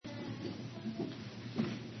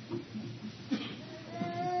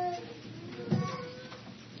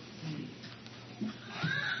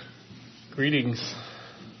Greetings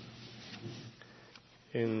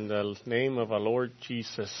in the name of our Lord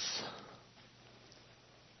Jesus,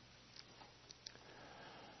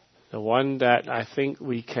 the one that I think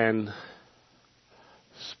we can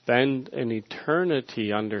spend an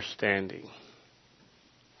eternity understanding.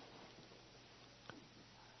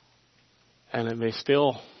 And it may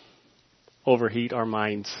still overheat our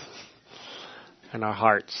minds and our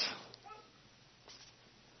hearts.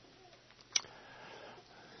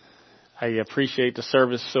 I appreciate the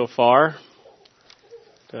service so far.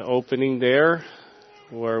 The opening there,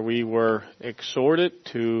 where we were exhorted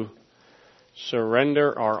to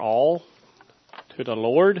surrender our all to the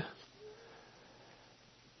Lord.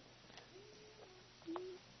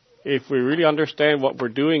 If we really understand what we're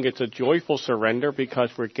doing, it's a joyful surrender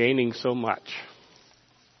because we're gaining so much.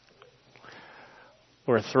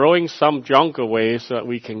 We're throwing some junk away so that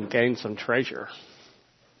we can gain some treasure.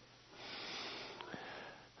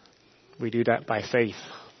 We do that by faith.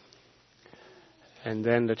 And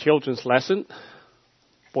then the children's lesson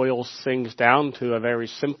boils things down to a very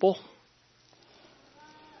simple.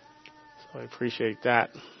 So I appreciate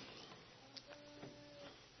that.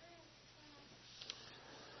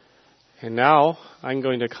 And now I'm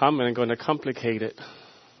going to come and I'm going to complicate it.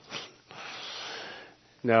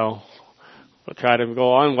 No, we'll try to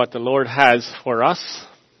go on what the Lord has for us.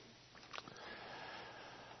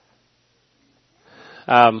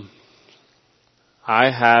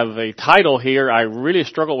 I have a title here. I really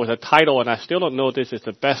struggle with a title, and I still don't know if this is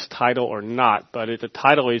the best title or not, but the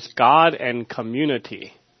title is God and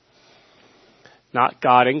Community. Not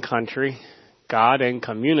God and Country, God and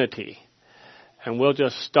Community. And we'll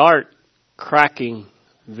just start cracking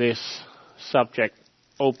this subject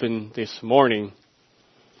open this morning.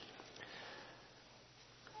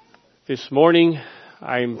 This morning,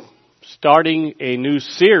 I'm starting a new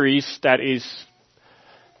series that is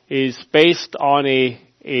based on a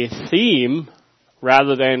theme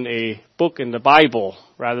rather than a book in the Bible,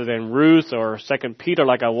 rather than Ruth or 2 Peter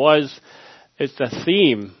like I was. It's a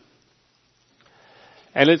theme.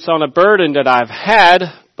 And it's on a burden that I've had,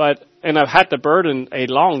 and I've had the burden a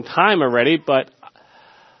long time already, but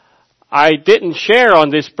I didn't share on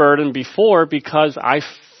this burden before because I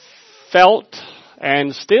felt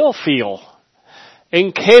and still feel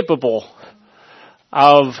incapable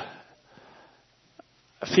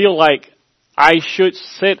feel like I should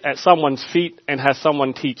sit at someone's feet and have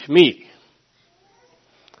someone teach me.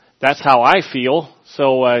 That's how I feel.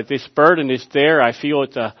 So this burden is there. I feel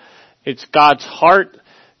it's God's heart.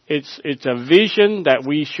 It's a vision that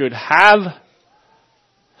we should have.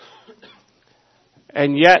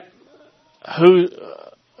 And yet,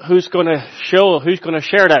 who's going to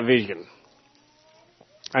share that vision?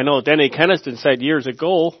 I know Denny Keniston said years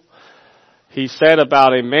ago, he said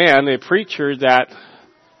about a man, a preacher, that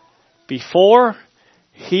before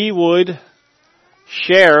he would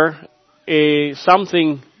share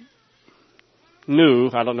something new,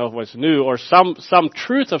 I don't know if it was new, or some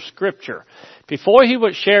truth of Scripture, before he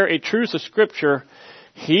would share a truth of Scripture,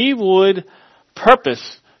 he would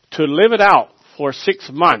purpose to live it out for 6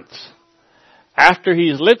 months. After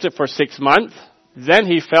he's lived it for 6 months, then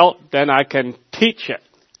he felt, then I can teach it.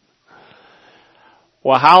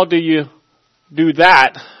 Well, how do you do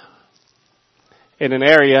that in an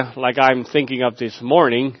area like I'm thinking of this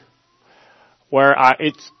morning, where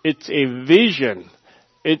it's a vision,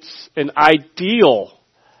 it's an ideal,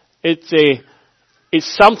 it's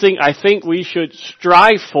something I think we should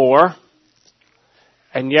strive for,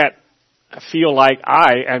 and yet I feel like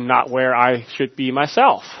I am not where I should be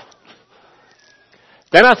myself.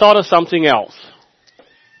 Then I thought of something else,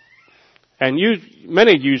 and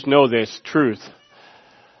many of you know this truth.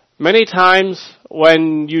 Many times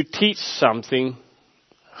when you teach something,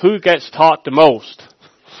 who gets taught the most?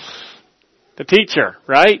 The teacher,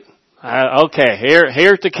 right? Okay,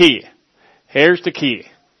 here's the key. Here's the key.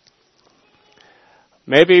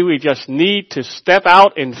 Maybe we just need to step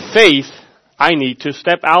out in faith. I need to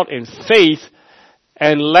step out in faith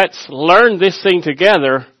and let's learn this thing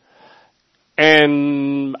together,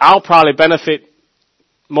 and I'll probably benefit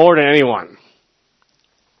more than anyone.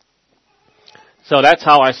 So that's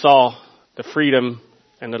how I saw the freedom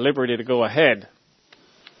and the liberty to go ahead.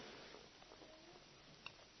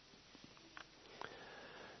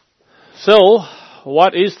 So,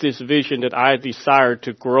 what is this vision that I desire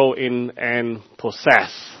to grow in and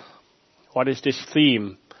possess? What is this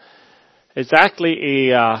theme? It's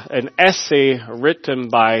actually an essay written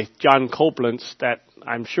by John Copeland that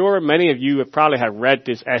I'm sure many of you have probably have read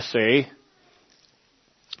this essay.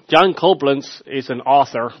 John Copeland is an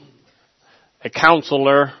author, a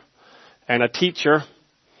counselor, and a teacher.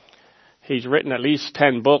 He's written at least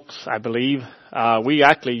 10 books, I believe. We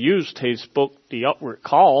actually used his book, The Upward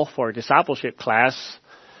Call, for a discipleship class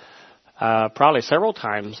probably several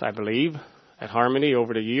times, I believe, at Harmony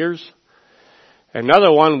over the years. Another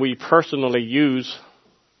one we personally use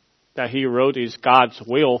that he wrote is God's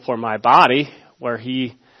Will for My Body, where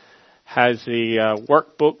he has the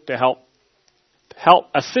workbook to help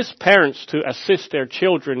assist parents to assist their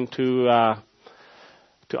children to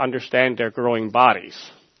understand their growing bodies.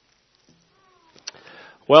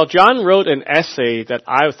 Well, John wrote an essay that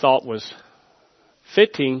I thought was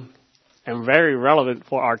fitting and very relevant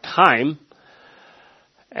for our time,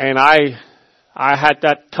 and I had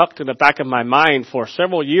that tucked in the back of my mind for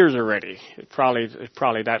several years already. It's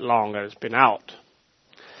probably that long that it's been out.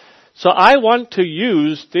 So I want to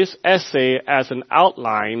use this essay as an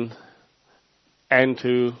outline and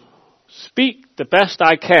to speak the best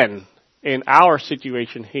I can in our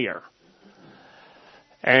situation here.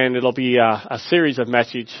 And it'll be a series of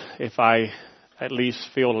messages if I at least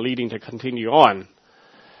feel leading to continue on.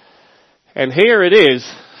 And here it is.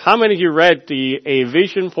 How many of you read A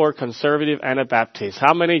Vision for Conservative Anabaptists?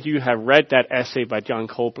 How many of you have read that essay by John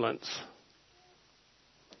Copeland?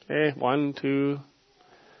 Okay, 1, 2,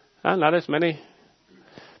 not as many.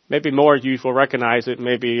 Maybe more of you will recognize it.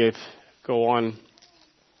 Maybe if go on.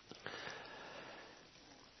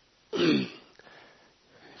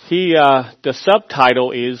 The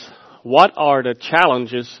subtitle is, What are the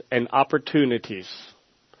Challenges and Opportunities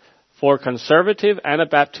for Conservative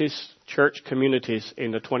Anabaptist Church Communities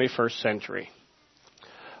in the 21st Century?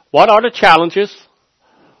 What are the challenges?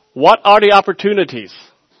 What are the opportunities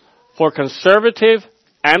for conservative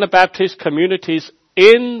Anabaptist communities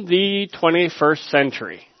in the 21st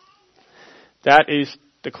century? That is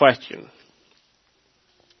the question.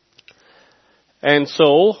 And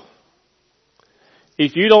so,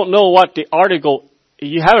 if you don't know what the article,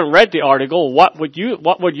 you haven't read the article, what would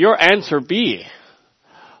your answer be?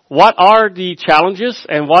 What are the challenges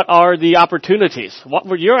and what are the opportunities? What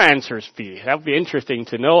would your answers be? That would be interesting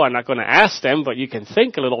to know. I'm not going to ask them, but you can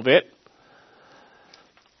think a little bit.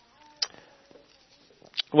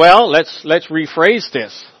 Well, let's rephrase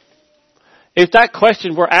this. If that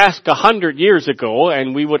question were asked 100 years ago,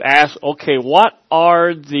 and we would ask, okay, what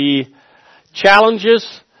are the challenges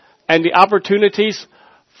and the opportunities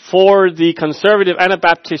for the conservative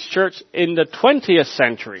Anabaptist church in the 20th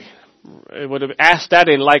century? It would have asked that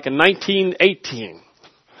in like 1918.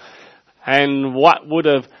 And what would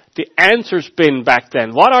have the answers been back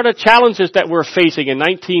then? What are the challenges that we're facing in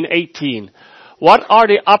 1918? What are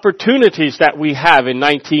the opportunities that we have in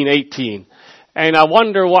 1918? And I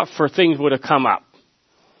wonder what for things would have come up.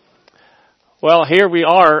 Well, here we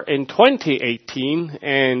are in 2018,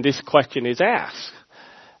 and this question is asked.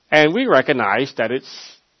 And we recognize that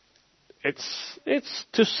it's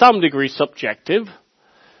to some degree subjective.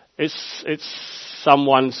 It's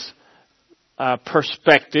someone's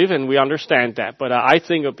perspective, and we understand that. But I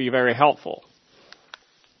think it would be very helpful.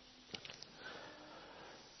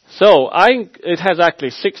 So it has actually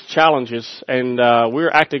 6 challenges, and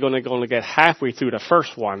we're actually going to get halfway through the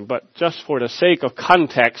first one. But just for the sake of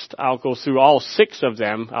context, I'll go through all 6 of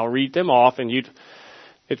them. I'll read them off, and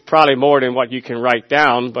it's probably more than what you can write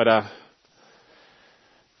down. But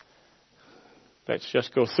let's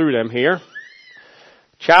just go through them here.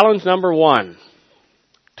 Challenge number 1,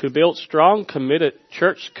 to build strong, committed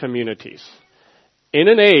church communities in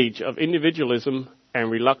an age of individualism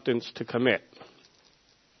and reluctance to commit.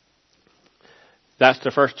 That's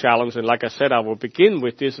the first challenge, and like I said, I will begin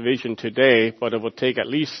with this vision today, but it will take at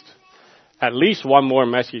least one more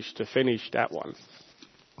message to finish that one.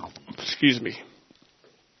 Excuse me.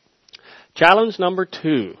 Challenge number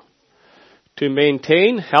 2, to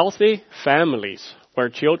maintain healthy families where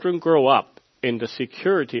children grow up in the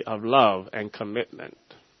security of love and commitment.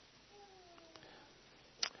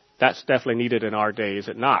 That's definitely needed in our day, is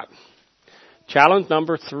it not? Challenge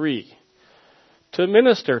number 3, to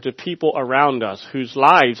minister to people around us whose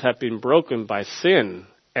lives have been broken by sin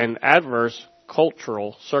and adverse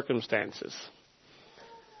cultural circumstances.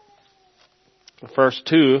 The first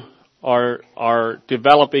 2 are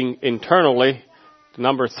developing internally.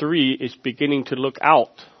 Number 3 is beginning to look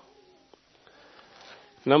out.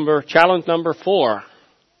 Challenge number 4,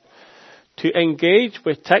 to engage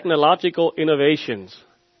with technological innovations,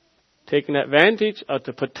 taking advantage of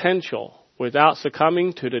the potential without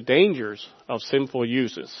succumbing to the dangers of sinful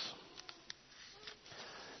uses.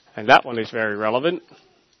 And that one is very relevant.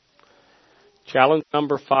 Challenge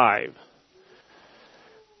number 5,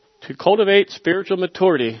 to cultivate spiritual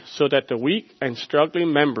maturity so that the weak and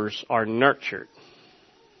struggling members are nurtured.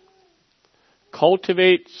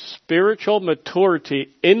 cultivate spiritual maturity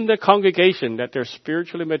in the congregation, that there's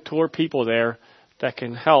spiritually mature people there that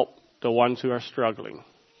can help the ones who are struggling.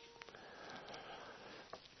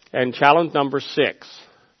 And challenge number 6,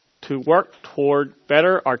 to work toward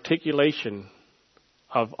better articulation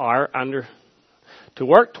of our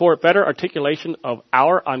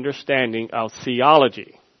understanding of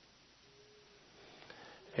theology.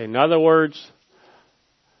 In other words,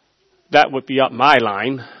 that would be up my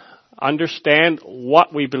line. Understand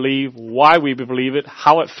what we believe, why we believe it,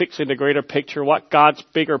 how it fits in the greater picture, what God's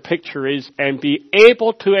bigger picture is, and be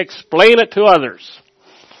able to explain it to others.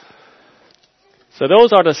 So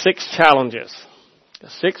those are the 6 challenges, the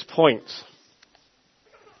 6 points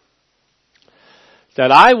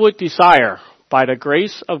that I would desire by the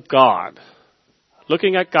grace of God,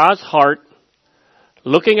 looking at God's heart,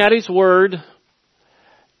 looking at His Word,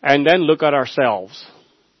 and then look at ourselves.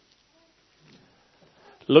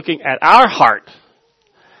 Looking at our heart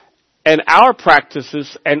and our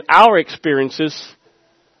practices and our experiences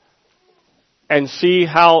and see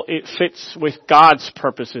how it fits with God's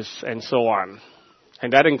purposes and so on.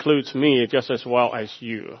 And that includes me just as well as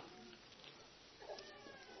you.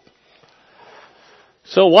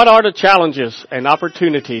 So what are the challenges and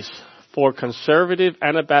opportunities for conservative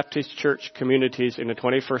Anabaptist church communities in the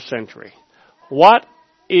 21st century? What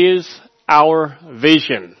is our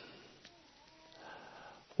vision?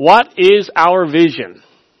 What is our vision?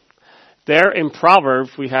 There in Proverbs,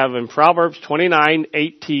 we have in Proverbs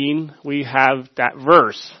 29:18, we have that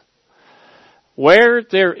verse. Where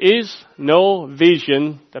there is no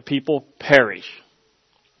vision, the people perish.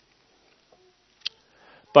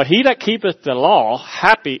 But he that keepeth the law,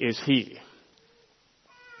 happy is he.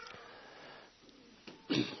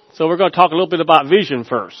 So we're going to talk a little bit about vision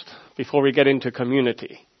first, before we get into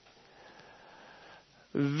community.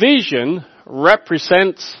 Vision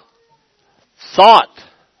represents thought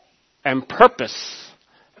and purpose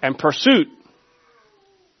and pursuit.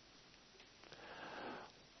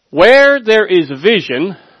 Where there is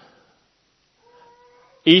vision,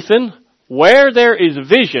 Ethan, where there is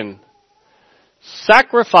vision,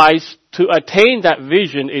 sacrifice to attain that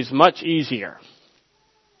vision is much easier.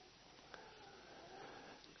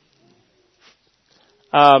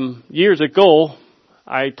 Years ago,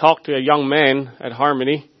 I talked to a young man at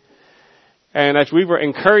Harmony, and as we were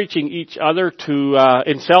encouraging each other to,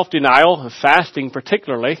 in self-denial, fasting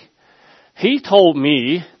particularly, he told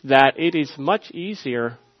me that it is much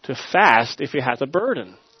easier to fast if you have a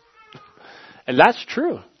burden. And that's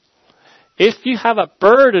true. If you have a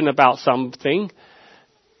burden about something,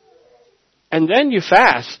 and then you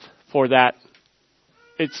fast for that,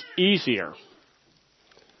 it's easier.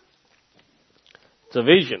 The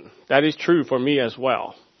vision. That is true for me as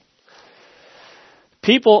well.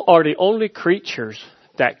 People are the only creatures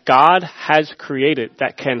that God has created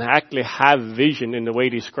that can actually have vision in the way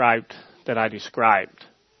that I described.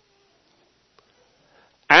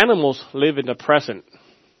 Animals live in the present.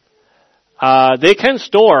 They can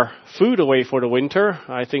store food away for the winter.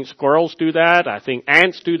 I think squirrels do that. I think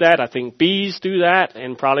ants do that. I think bees do that,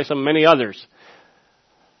 and probably many others.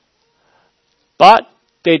 But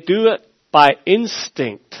they do it by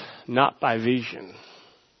instinct, not by vision.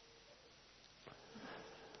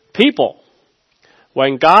 People,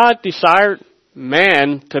 when God desired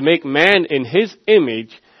man to make man in His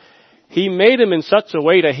image, He made him in such a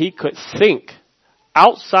way that he could think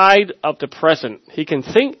outside of the present. He can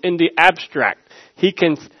think in the abstract. He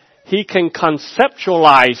can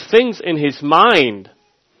conceptualize things in his mind.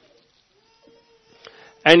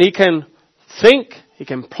 And he can think, he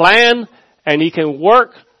can plan, and he can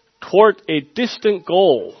work toward a distant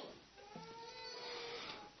goal.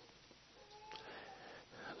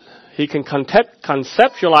 He can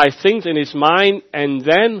conceptualize things in his mind and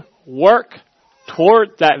then work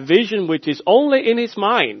toward that vision which is only in his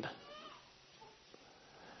mind.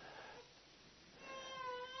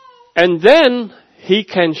 And then he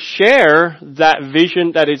can share that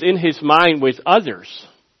vision that is in his mind with others.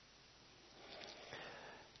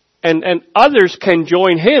 And others can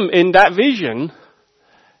join him in that vision,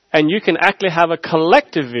 and you can actually have a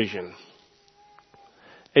collective vision.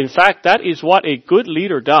 In fact, that is what a good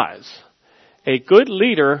leader does. A good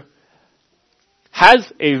leader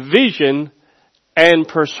has a vision and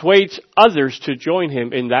persuades others to join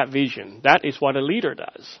him in that vision. That is what a leader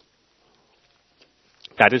does.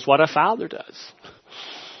 That is what a father does.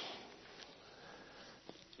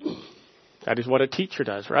 That is what a teacher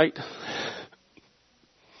does, right?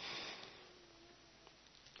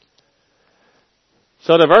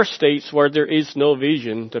 So the verse states, where there is no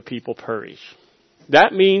vision, the people perish.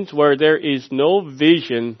 That means where there is no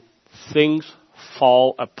vision, things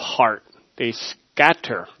fall apart. They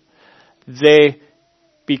scatter. They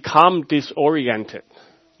become disoriented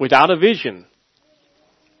without a vision.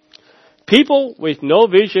 People with no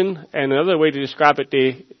vision, and another way to describe it,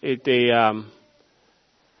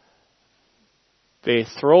 they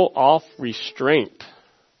throw off restraint.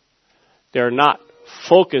 They're not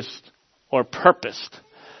focused or purposed.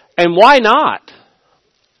 And why not?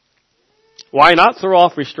 Why not throw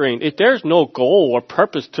off restraint? If there's no goal or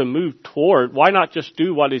purpose to move toward, why not just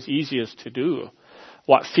do what is easiest to do?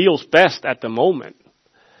 What feels best at the moment?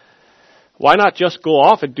 Why not just go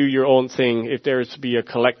off and do your own thing if there is to be a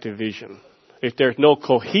collective vision? If there's no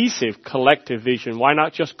cohesive collective vision, why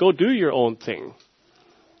not just go do your own thing?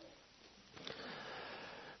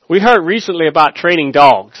 We heard recently about training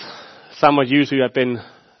dogs. Some of you who have been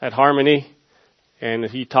at Harmony, and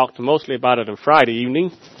he talked mostly about it on Friday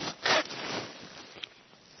evening.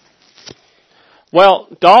 Well,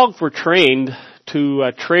 dogs were trained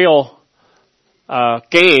to trail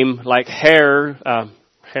game like hares,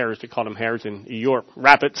 they call them hares in Europe,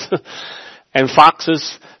 rabbits, and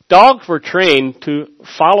foxes. Dogs were trained to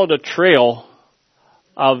follow the trail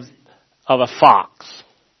of a fox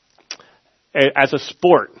as a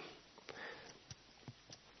sport.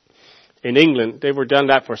 In England, they were done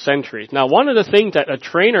that for centuries. Now, one of the things that a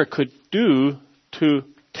trainer could do to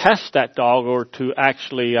test that dog or to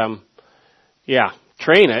actually,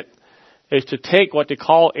 train it is to take what they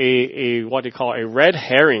call a red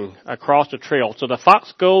herring across the trail. So the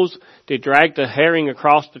fox goes, they drag the herring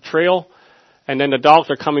across the trail, and then the dogs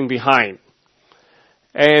are coming behind.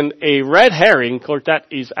 And a red herring, of course, that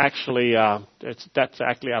is actually that's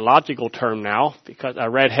actually a logical term now, because a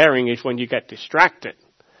red herring is when you get distracted.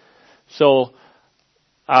 So,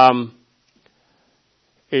 a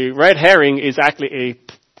red herring is actually a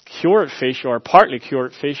cured fish or a partly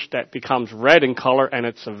cured fish that becomes red in color, and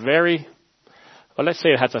it's a very, well, let's say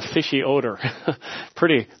it has a fishy odor,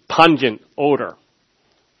 pretty pungent odor.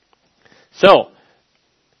 So,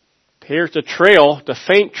 here's the trail, the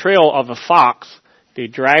faint trail of a fox. They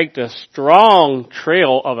drag the strong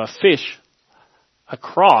trail of a fish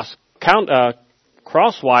across,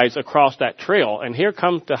 crosswise across that trail. And here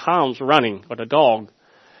comes the hounds running, or the dog.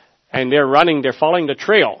 And they're following the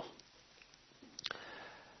trail.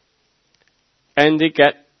 And they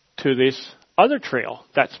get to this other trail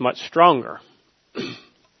that's much stronger.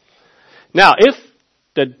 Now, if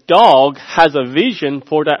the dog has a vision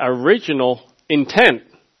for that original intent,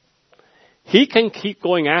 he can keep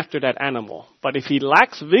going after that animal. But if he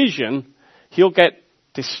lacks vision, he'll get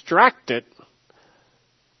distracted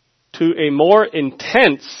to a more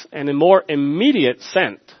intense and a more immediate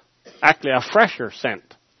scent, actually a fresher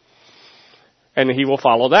scent. And he will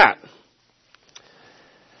follow that.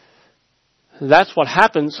 That's what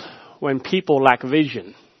happens when people lack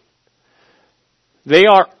vision. They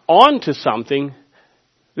are on to something,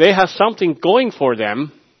 they have something going for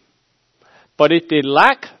them, but if they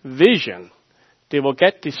lack vision, they will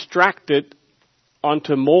get distracted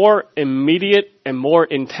onto more immediate and more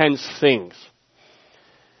intense things.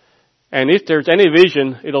 And if there's any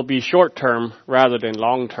vision, it'll be short term rather than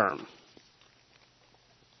long term.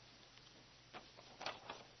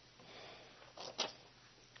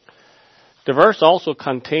 The verse also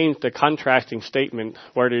contains the contrasting statement,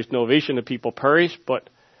 where there's no vision, the people perish, but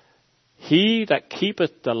he that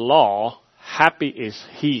keepeth the law, happy is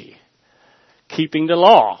he. Keeping the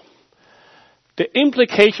law. The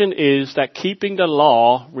implication is that keeping the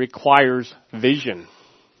law requires vision.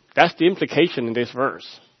 That's the implication in this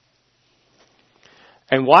verse.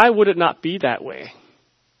 And why would it not be that way?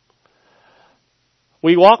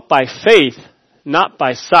 We walk by faith, not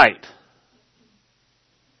by sight.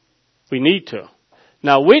 We need to.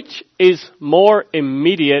 Now, which is more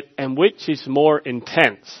immediate and which is more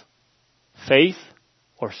intense? Faith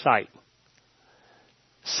or sight?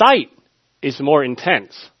 Sight is more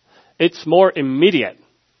intense. It's more immediate.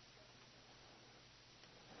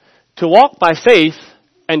 To walk by faith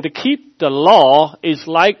and to keep the law is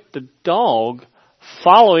like the dog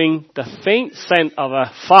following the faint scent of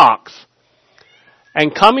a fox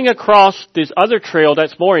and coming across this other trail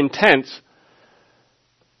that's more intense.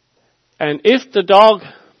 And if the dog,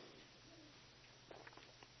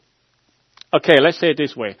 okay, let's say it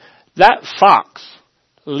this way. That fox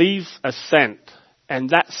leaves a scent,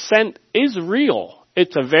 and that scent is real.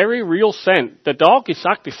 It's a very real scent. The dog is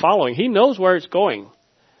actually following. He knows where it's going.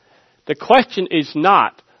 The question is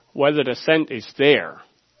not whether the scent is there.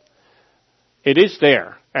 It is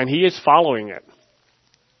there, and he is following it.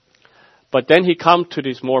 But then he comes to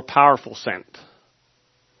this more powerful scent.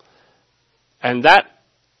 And that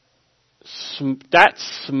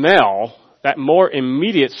smell, that more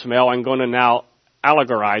immediate smell, I'm going to now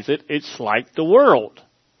allegorize it, it's like the world.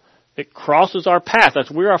 It crosses our path as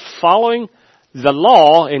we are following the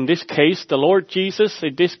law, in this case, the Lord Jesus.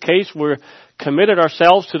 In this case, we're committed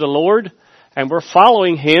ourselves to the Lord and we're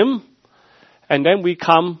following Him. And then we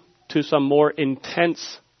come to some more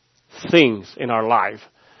intense things in our life.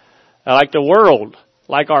 Like the world,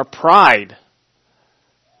 like our pride,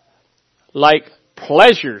 like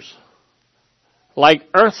pleasures, like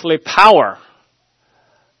earthly power,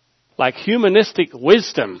 like humanistic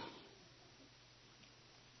wisdom.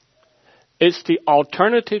 It's the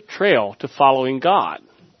alternative trail to following God.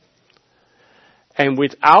 And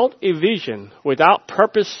without a vision, without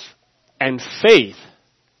purpose and faith,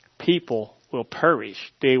 people will perish.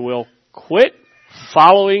 They will quit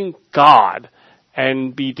following God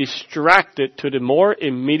and be distracted to the more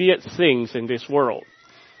immediate things in this world.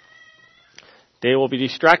 They will be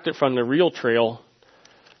distracted from the real trail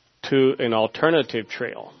to an alternative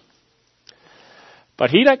trail. But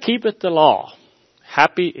he that keepeth the law,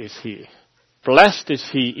 happy is he. Blessed is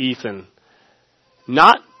he, Ethan.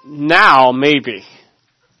 Not now, maybe,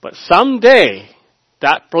 but someday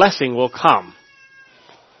that blessing will come.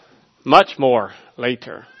 Much more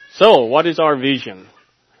later. So, what is our vision?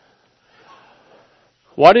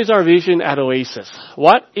 What is our vision at Oasis?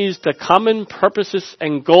 What is the common purposes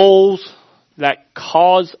and goals that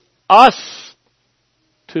cause us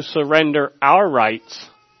to surrender our rights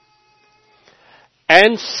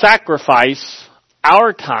and sacrifice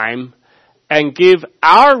our time and give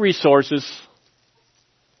our resources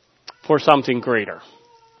for something greater?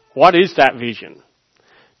 What is that vision?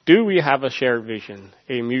 Do we have a shared vision,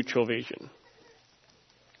 a mutual vision?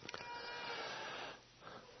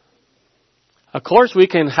 Of course, we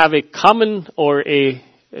can have a common or a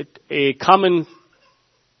common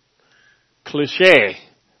cliche.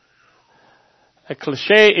 A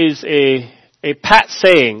cliche is a pat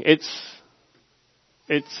saying. It's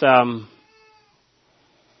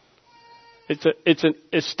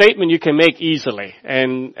a statement you can make easily,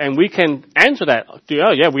 and we can answer that.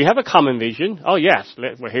 Oh yeah, we have a common vision. Oh yes,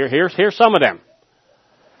 here's some of them.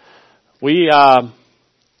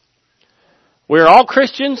 We're all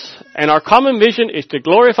Christians, and our common vision is to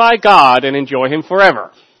glorify God and enjoy Him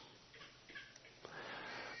forever.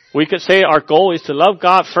 We could say our goal is to love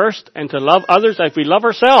God first and to love others as we love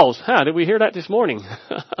ourselves. Did we hear that this morning?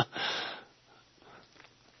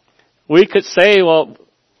 We could say, well,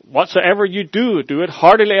 whatsoever you do, do it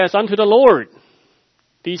heartily as unto the Lord.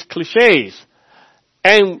 These cliches.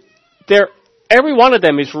 And every one of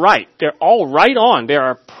them is right. They're all right on. There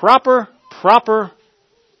are proper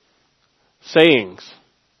sayings.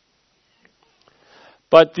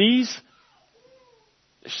 But these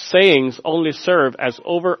sayings only serve as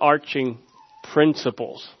overarching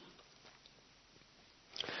principles.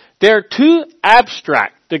 They're too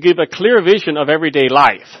abstract to give a clear vision of everyday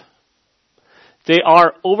life. They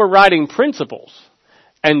are overriding principles,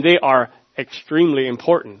 and they are extremely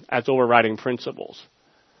important as overriding principles.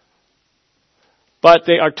 But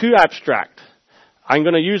they are too abstract. I'm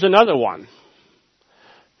going to use another one.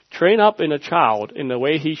 Train up in a child in the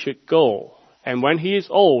way he should go, and when he is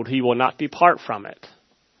old, he will not depart from it.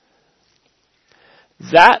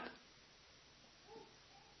 That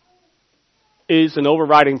is an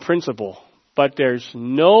overriding principle, but there's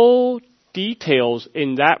no details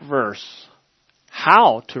in that verse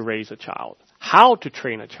how to raise a child, how to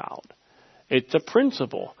train a child. It's a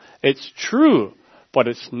principle. It's true, but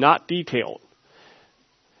it's not detailed.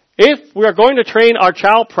 If we are going to train our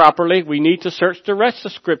child properly, we need to search the rest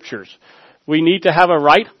of Scriptures. We need to have a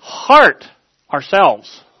right heart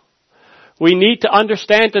ourselves. We need to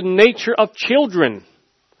understand the nature of children.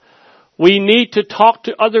 We need to talk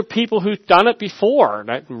to other people who've done it before.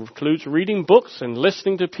 That includes reading books and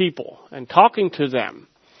listening to people and talking to them.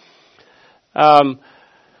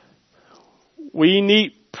 We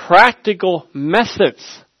need practical methods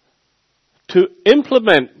to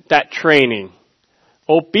implement that training.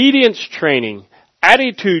 Obedience training,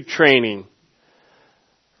 attitude training,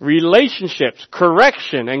 relationships,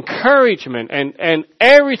 correction, encouragement, and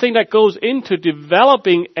everything that goes into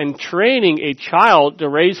developing and training a child to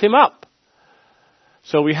raise him up.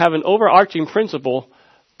 So we have an overarching principle,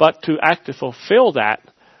 but to actually fulfill that,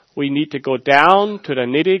 we need to go down to the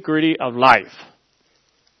nitty-gritty of life.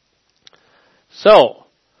 So,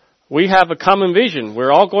 we have a common vision.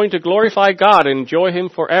 We're all going to glorify God and enjoy Him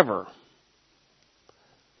forever.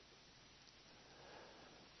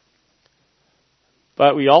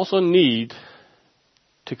 But we also need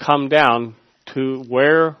to come down to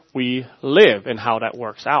where we live and how that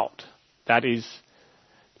works out. That is,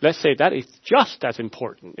 let's say that is just as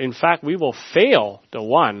important. In fact, we will fail the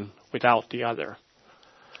one without the other.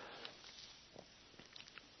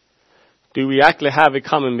 do we actually have a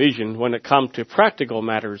common vision when it comes to practical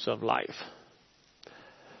matters of life?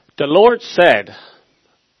 The Lord said,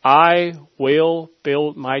 I will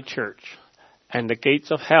build my church, and the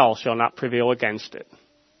gates of hell shall not prevail against it.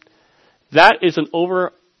 That is an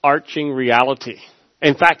overarching reality.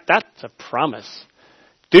 In fact, that's a promise.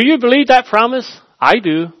 Do you believe that promise? I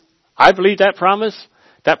do. I believe that promise.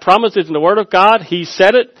 That promise is in the Word of God. He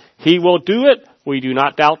said it. He will do it. We do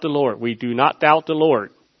not doubt the Lord. We do not doubt the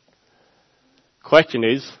Lord. Question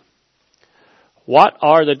is, what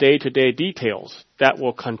are the day-to-day details that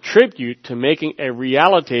will contribute to making a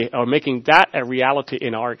reality or making that a reality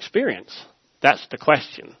in our experience? That's the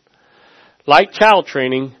question. Like child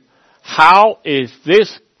training, how is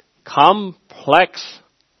this complex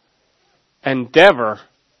endeavor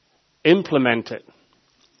implemented?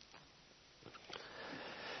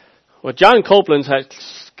 Well, John Copeland has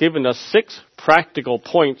given us 6 practical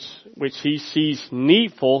points which he sees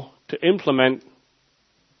needful to implement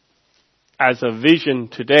as a vision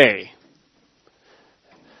today.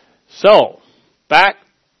 So, back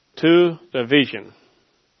to the vision.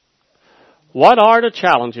 What are the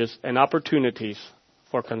challenges and opportunities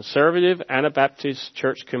for conservative Anabaptist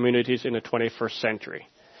church communities in the 21st century?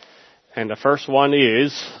 And the first one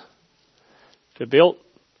is to build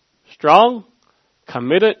strong,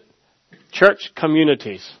 committed church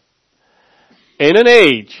communities in an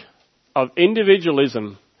age of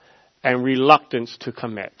individualism and reluctance to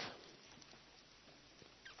commit.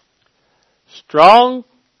 Strong,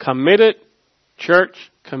 committed church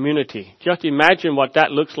community. Just imagine what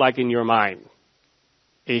that looks like in your mind.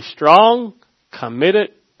 A strong,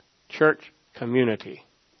 committed church community.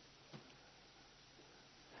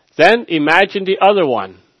 Then imagine the other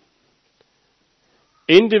one.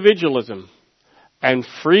 Individualism and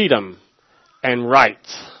freedom and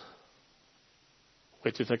rights,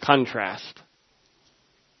 which is a contrast.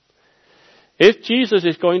 If Jesus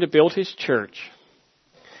is going to build his church,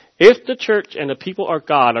 if the church and the people of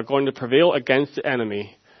God are going to prevail against the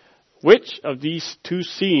enemy, which of these 2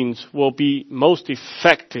 scenes will be most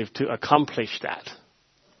effective to accomplish that?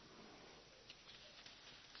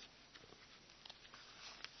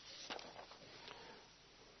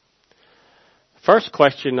 First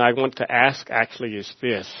question I want to ask actually is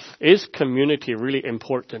this. Is community really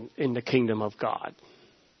important in the kingdom of God?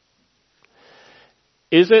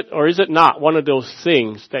 Is it or is it not one of those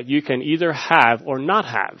things that you can either have or not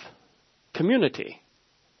have? Community.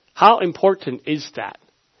 How important is that?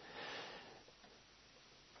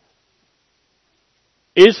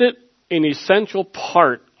 Is it an essential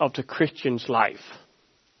part of the Christian's life?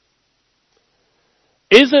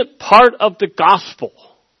 Is it part of the gospel?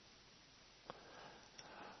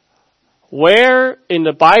 Where in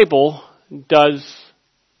the Bible does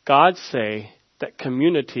God say that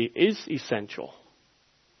community is essential?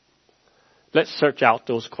 Let's search out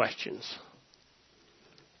those questions.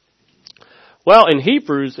 Well, in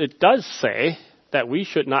Hebrews, it does say that we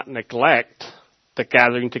should not neglect the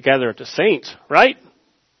gathering together of the saints, right?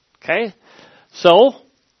 Okay? So,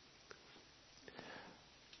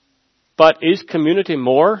 but is community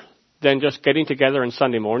more than just getting together on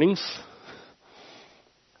Sunday mornings?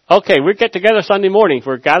 Okay, we get together Sunday morning.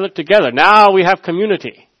 We're gathered together. Now we have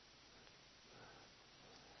community.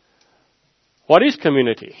 What is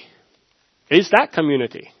community? Is that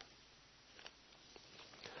community?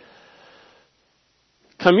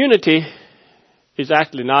 Community is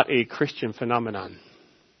actually not a Christian phenomenon.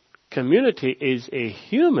 Community is a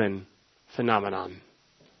human phenomenon.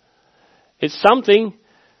 It's something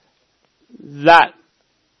that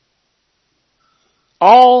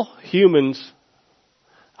all humans,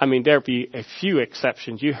 there'd be a few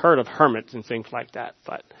exceptions. You heard of hermits and things like that,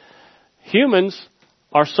 but humans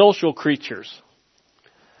are social creatures.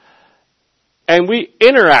 And we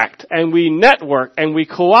interact and we network and we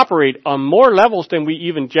cooperate on more levels than we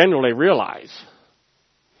even generally realize.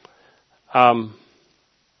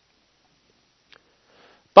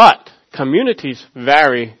 But communities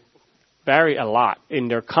vary a lot in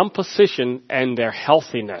their composition and their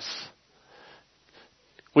healthiness.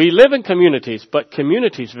 We live in communities, but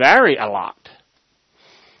communities vary a lot.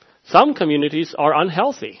 Some communities are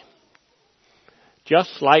unhealthy,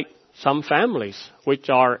 just like some families, which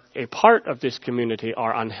are a part of this community,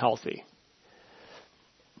 are unhealthy.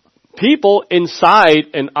 People inside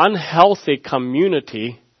an unhealthy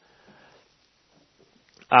community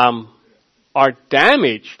are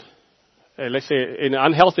damaged. Let's say in an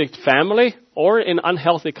unhealthy family or in an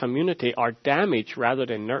unhealthy community are damaged rather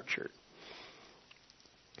than nurtured.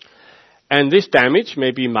 And this damage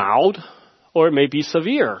may be mild or it may be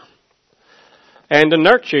severe. And the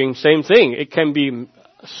nurturing, same thing. It can be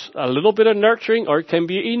a little bit of nurturing, or it can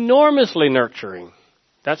be enormously nurturing.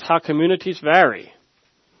 That's how communities vary.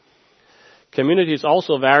 Communities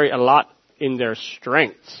also vary a lot in their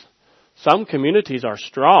strengths. Some communities are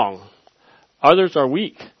strong. Others are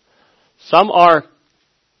weak. Some are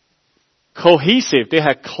cohesive. They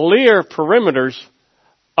have clear perimeters.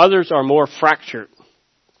 Others are more fractured.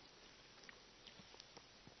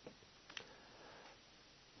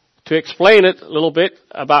 To explain it a little bit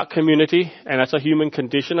about community, and that's a human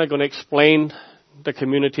condition, I'm going to explain the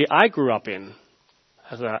community I grew up in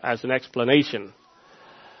as an explanation.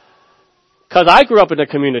 Because I grew up in a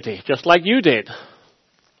community, just like you did.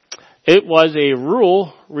 It was a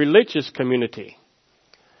rural, religious community.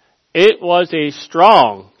 It was a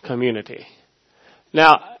strong community.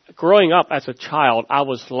 Now, growing up as a child, I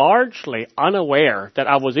was largely unaware that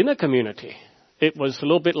I was in a community. It was a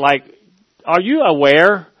little bit like, are you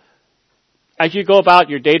aware, as you go about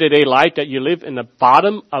your day-to-day life, that you live in the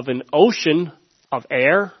bottom of an ocean of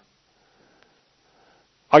air?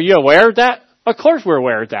 Are you aware of that? Of course we're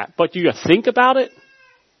aware of that. But do you think about it?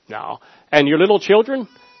 No. And your little children?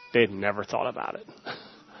 They've never thought about it.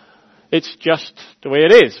 It's just the way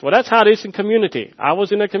it is. Well, that's how it is in community. I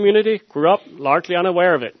was in a community, grew up largely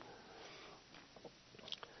unaware of it.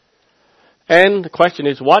 And the question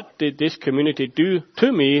is, what did this community do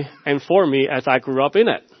to me and for me as I grew up in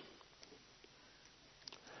it?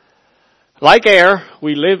 Like air,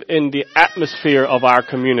 we live in the atmosphere of our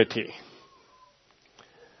community.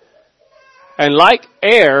 And like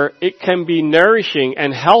air, it can be nourishing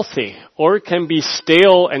and healthy, or it can be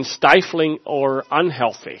stale and stifling or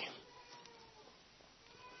unhealthy.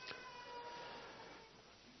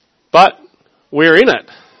 But we're in it.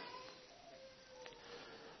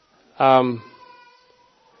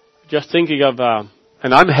 Just thinking of an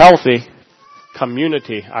unhealthy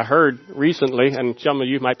community. I heard recently, and some of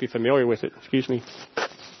you might be familiar with it. Excuse me.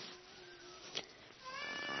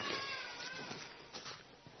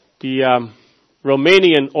 The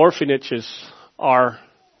Romanian orphanages are,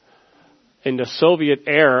 in the Soviet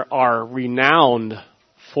era, are renowned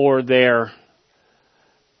for their,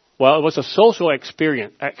 well, it was a social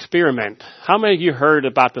experiment. How many of you heard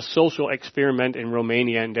about the social experiment in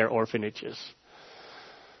Romania and their orphanages?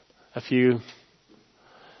 A few.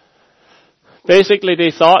 Basically, they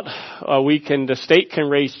thought the state can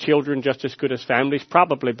raise children just as good as families,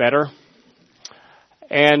 probably better,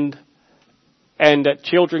 and that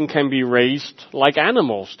children can be raised like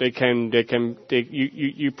animals.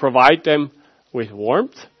 You provide them with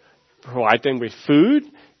warmth, provide them with food,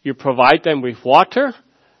 you provide them with water,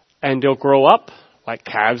 and they'll grow up like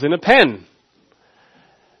calves in a pen.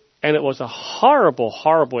 And it was a horrible,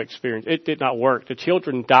 horrible experience. It did not work. The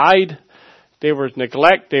children died. There was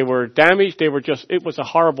neglect. They were damaged. It was a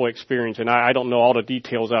horrible experience, and I don't know all the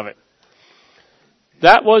details of it.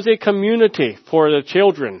 That was a community for the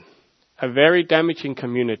children. A very damaging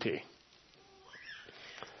community.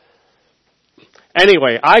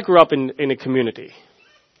 Anyway, I grew up in a community.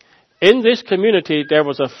 In this community, there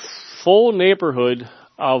was a full neighborhood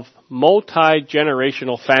of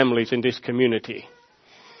multi-generational families in this community.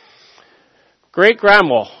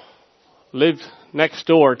 Great-grandma lived next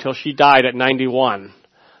door till she died at 91.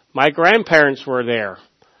 My grandparents were there.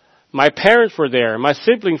 My parents were there. My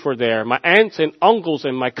siblings were there. My aunts and uncles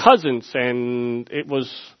and my cousins, and it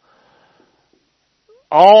was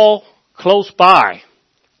all close by.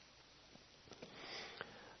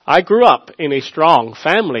 I grew up in a strong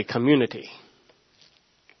family community.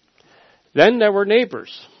 Then there were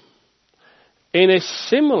neighbors in a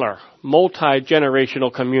similar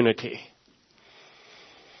multi-generational community.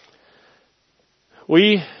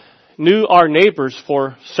 We knew our neighbors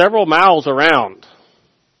for several miles around,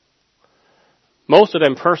 most of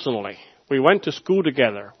them personally. We went to school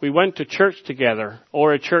together. We went to church together,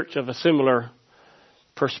 or a church of a similar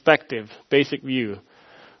perspective, basic view.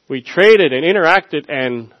 We traded and interacted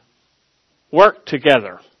and worked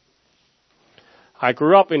together. I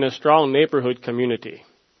grew up in a strong neighborhood community.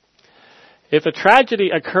 If a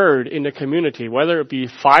tragedy occurred in the community, whether it be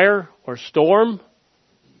fire or storm,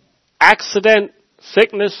 accident,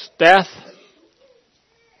 sickness, death,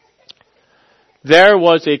 there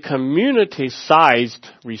was a community-sized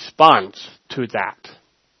response to that.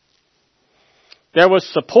 There was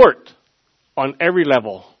support on every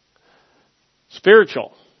level.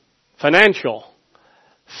 Spiritual, financial,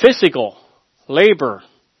 physical, labor,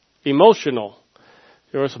 emotional.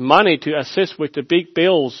 There was money to assist with the big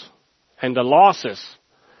bills and the losses.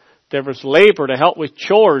 There was labor to help with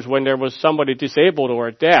chores when there was somebody disabled or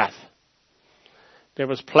a death. There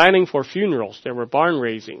was planning for funerals. There were barn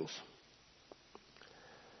raisings.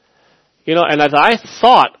 And as I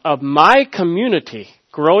thought of my community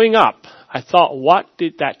growing up, I thought, what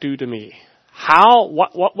did that do to me?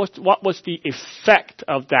 What was the effect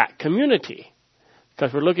of that community?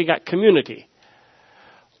 Because we're looking at community.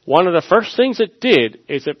 One of the first things it did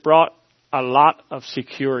is it brought a lot of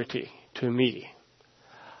security to me.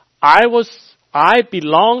 I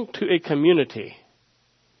belonged to a community,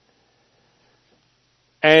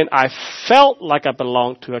 and I felt like I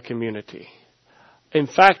belonged to a community. In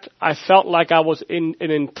fact, I felt like I was an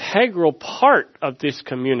integral part of this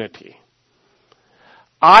community.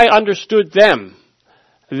 I understood them.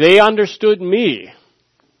 They understood me.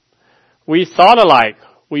 We thought alike.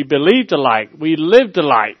 We believed alike. We lived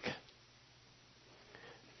alike.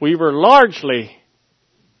 We were largely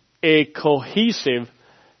a cohesive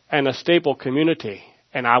and a stable community,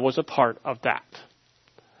 and I was a part of that.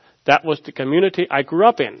 That was the community I grew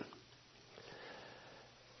up in.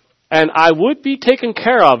 And I would be taken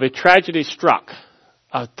care of if tragedy struck.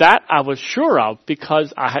 That I was sure of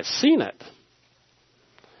because I had seen it.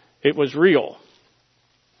 It was real.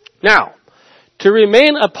 Now, to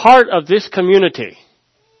remain a part of this community,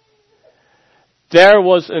 there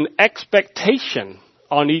was an expectation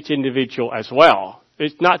on each individual as well.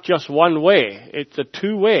 It's not just one way. It's a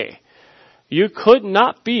two-way. You could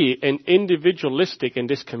not be an individualistic in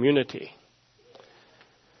this community.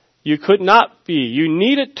 You could not be. You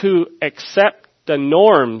needed to accept the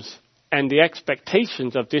norms and the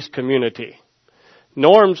expectations of this community.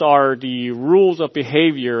 Norms are the rules of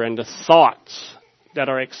behavior and the thoughts that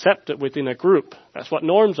are accepted within a group. That's what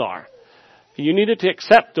norms are. You needed to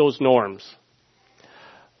accept those norms.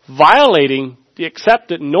 Violating the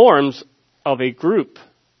accepted norms of a group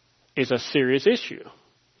is a serious issue.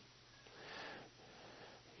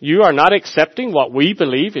 You are not accepting what we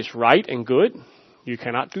believe is right and good. You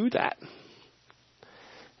cannot do that.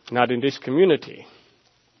 Not in this community.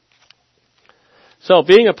 So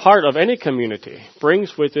being a part of any community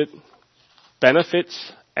brings with it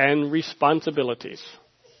benefits and responsibilities.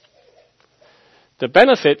 The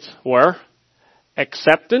benefits were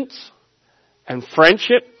acceptance and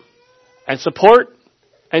friendship and support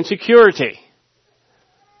and security.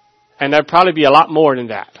 And there'd probably be a lot more than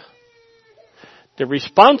that. The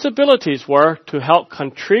responsibilities were to help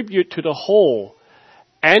contribute to the whole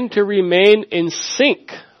and to remain in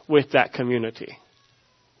sync with that community.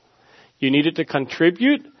 You needed to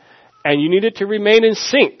contribute and you needed to remain in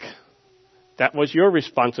sync. That was your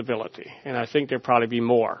responsibility. And I think there'd probably be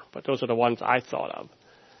more, but those are the ones I thought of.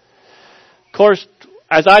 Of course,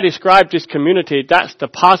 as I described this community, that's the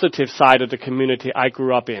positive side of the community I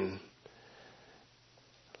grew up in.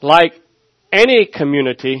 Like any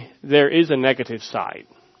community, there is a negative side.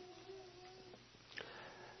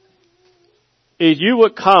 If you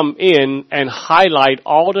would come in and highlight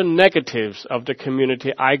all the negatives of the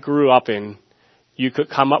community I grew up in, you could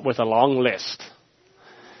come up with a long list.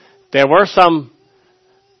 There were some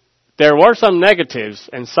negatives,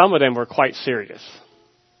 and some of them were quite serious.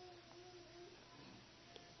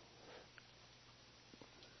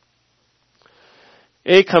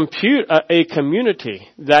 A community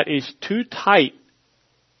that is too tight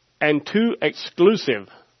and too exclusive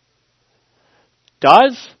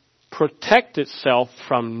does protect itself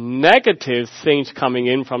from negative things coming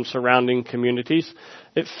in from surrounding communities.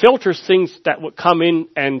 It filters things that would come in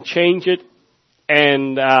and change it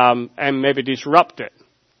and maybe disrupt it.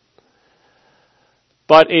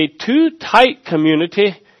 But a too tight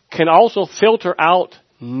community can also filter out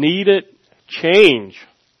needed change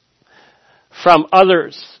from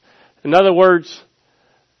others. In other words,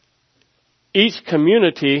 each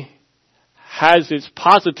community has its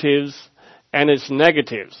positives and its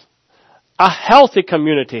negatives. A healthy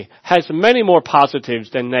community has many more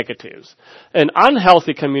positives than negatives. An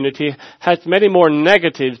unhealthy community has many more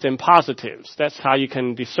negatives than positives. That's how you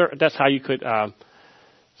can discern. That's how you could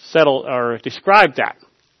settle or describe that.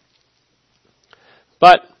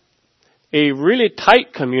 But a really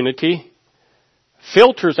tight community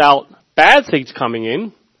filters out bad things coming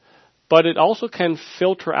in, but it also can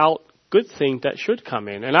filter out good things that should come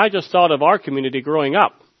in. And I just thought of our community growing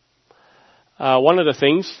up. One of the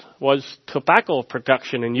things was tobacco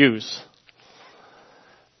production and use.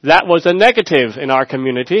 That was a negative in our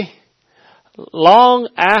community. Long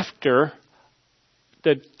after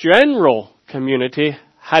the general community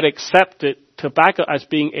had accepted tobacco as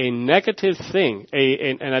being a negative thing,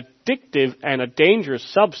 an addictive and a dangerous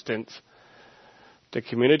substance, the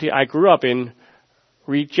community I grew up in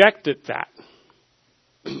rejected that.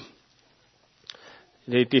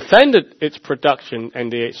 They defended its production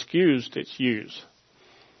and they excused its use.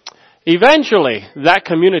 Eventually, that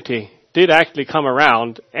community did actually come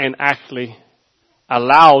around and actually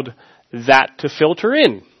allowed that to filter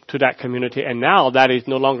in to that community, and now that is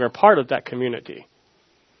no longer a part of that community.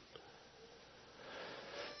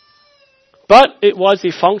 But it was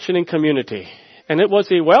a functioning community, and it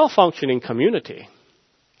was a well-functioning community.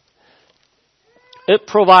 It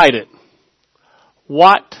provided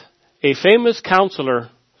what a famous counselor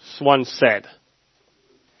once said.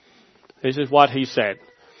 This is what he said.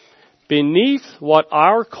 Beneath what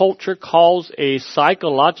our culture calls a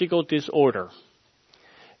psychological disorder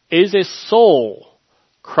is a soul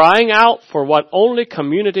crying out for what only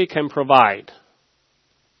community can provide.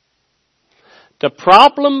 The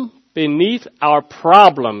problem beneath our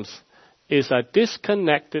problems is a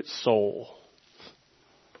disconnected soul.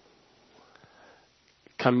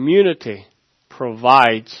 Community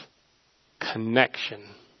provides connection.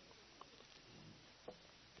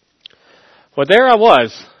 Well, there I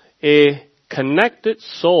was, a connected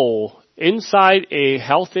soul inside a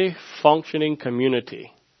healthy, functioning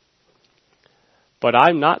community. But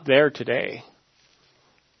I'm not there today.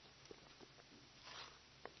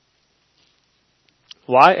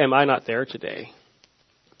 Why am I not there today?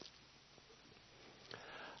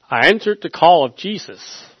 I answered the call of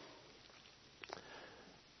Jesus.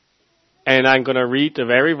 And I'm going to read the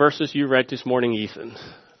very verses you read this morning, Ethan.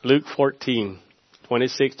 Luke 14,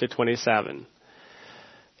 26 to 27.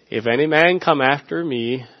 If any man come to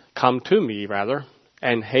me,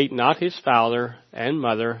 and hate not his father and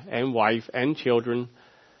mother and wife and children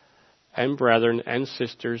and brethren and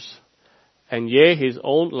sisters, and yea, his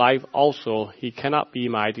own life also, he cannot be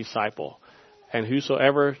my disciple. And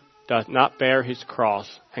whosoever does not bear his cross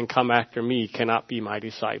and come after me cannot be my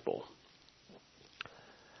disciple.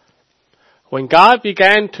 When God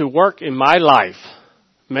began to work in my life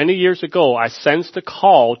many years ago, I sensed a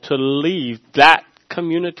call to leave that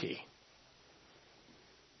community.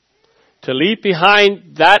 To leave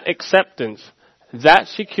behind that acceptance, that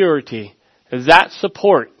security, that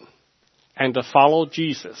support, and to follow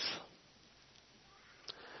Jesus.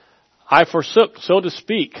 I forsook, so to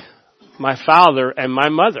speak, my father and my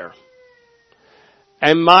mother,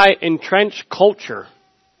 and my entrenched culture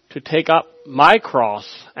to take up my cross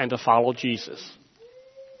and to follow Jesus.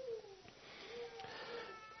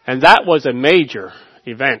 And that was a major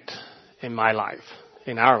event in my life,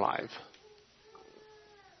 in our life.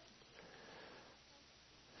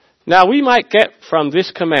 Now we might get from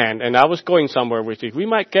this command, and I was going somewhere with it, we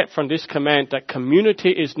might get from this command that community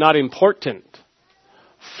is not important.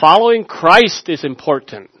 Following Christ is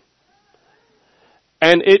important.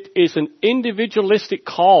 And it is an individualistic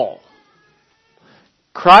call.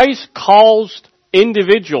 Christ calls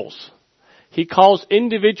individuals. He calls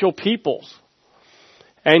individual peoples.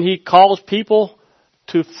 And He calls people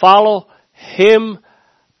to follow Him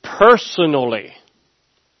personally.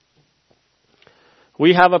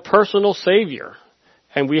 We have a personal Savior.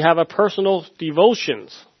 And we have a personal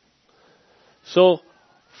devotions. So,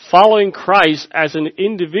 following Christ as an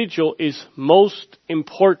individual is most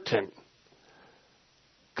important.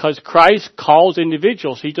 Because Christ calls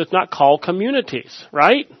individuals. He does not call communities,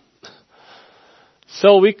 right?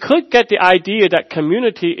 So we could get the idea that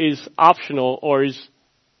community is optional or is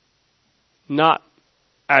not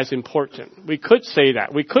as important. We could say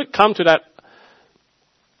that. We could come to that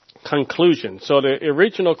conclusion. So the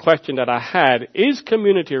original question that I had, is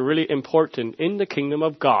community really important in the kingdom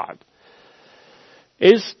of God?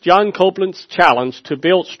 Is John Copeland's challenge to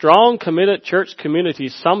build strong, committed church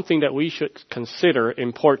communities something that we should consider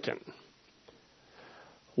important?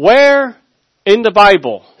 Where in the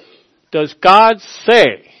Bible does God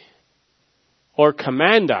say or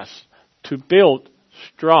command us to build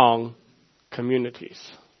strong communities?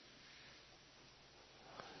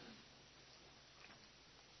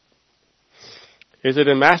 Is it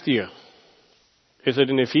in Matthew? Is it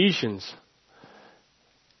in Ephesians?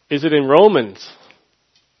 Is it in Romans?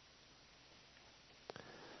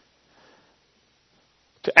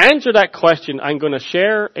 To answer that question, I'm going to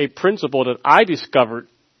share a principle that I discovered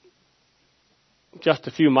just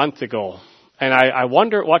a few months ago. And I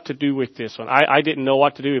wonder what to do with this one. I didn't know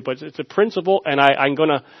what to do, but it's a principle, and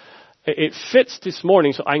it fits this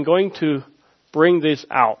morning, so I'm going to bring this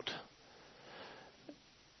out.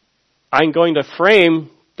 I'm going to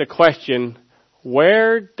frame the question,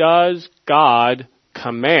 where does God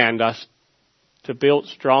command us to build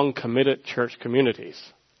strong, committed church communities?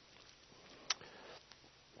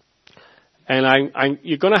 And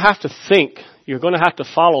you're going to have to think. You're going to have to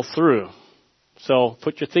follow through. So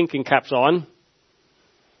put your thinking caps on.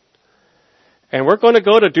 And we're going to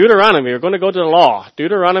go to Deuteronomy. We're going to go to the law.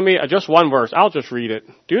 Deuteronomy, just one verse. I'll just read it.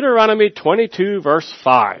 Deuteronomy 22, verse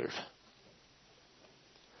 5.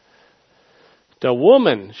 The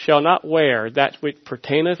woman shall not wear that which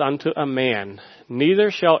pertaineth unto a man, neither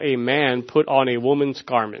shall a man put on a woman's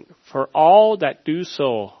garment. For all that do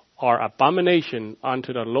so are abomination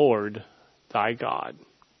unto the Lord thy God.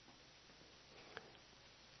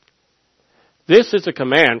 This is a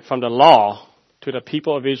command from the law to the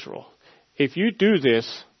people of Israel. If you do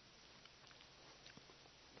this,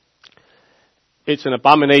 it's an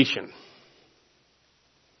abomination.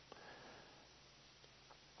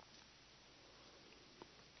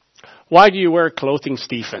 Why do you wear clothing,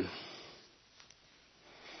 Stephen?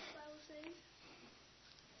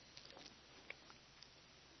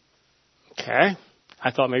 Okay.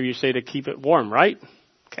 I thought maybe you say to keep it warm, right?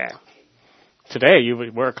 Okay. Today you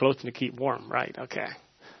would wear clothing to keep warm, right? Okay.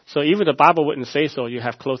 So even the Bible wouldn't say so. You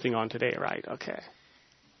have clothing on today, right? Okay.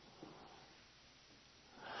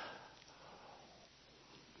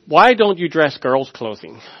 Why don't you dress girls'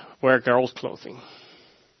 clothing? Wear girls' clothing.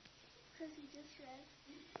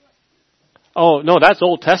 Oh, no, that's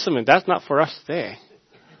Old Testament. That's not for us today.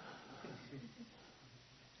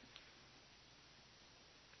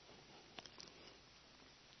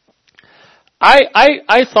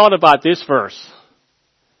 I thought about this verse.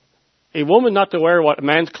 A woman not to wear what a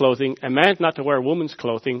man's clothing, a man not to wear a woman's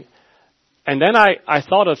clothing. And then I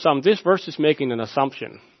thought of this verse is making an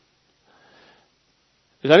assumption.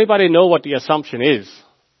 Does anybody know what the assumption is?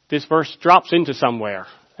 This verse drops into somewhere.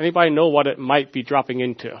 Anybody know what it might be dropping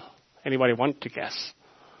into? Anybody want to guess?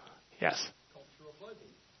 Yes. Cultural clothing.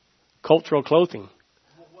 Cultural clothing.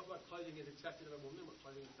 What clothing is accepted of a woman? What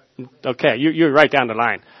clothing is accepted of a man? Okay, you're right down the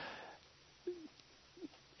line.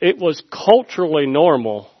 It was culturally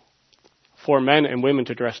normal for men and women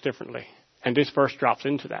to dress differently. And this verse drops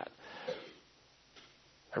into that.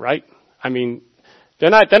 All right? I mean,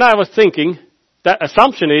 then I was thinking, that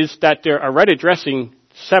assumption is that they're already dressing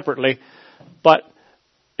separately, but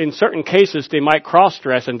in certain cases they might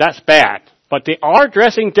cross-dress, and that's bad. But they are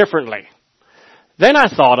dressing differently. Then I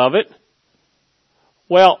thought of it,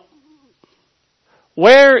 well,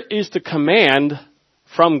 where is the command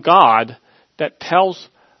from God that tells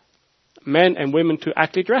men and women to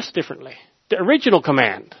actually dress differently? The original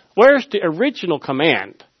command. Where's the original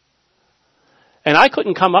command? And I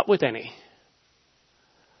couldn't come up with any.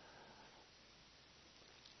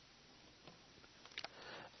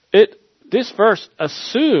 This verse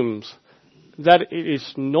assumes that it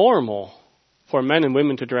is normal for men and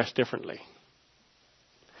women to dress differently.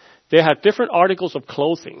 They have different articles of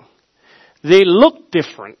clothing. They look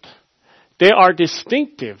different. They are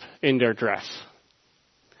distinctive in their dress.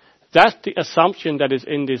 That's the assumption that is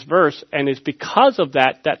in this verse, and it's because of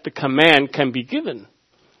that the command can be given.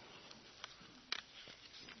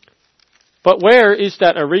 But where is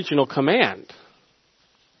that original command?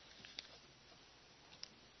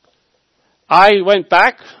 I went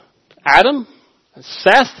back, Adam, and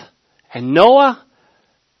Seth, and Noah,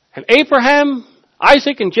 and Abraham,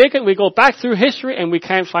 Isaac, and Jacob. We go back through history and we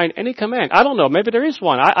can't find any command. I don't know, maybe there is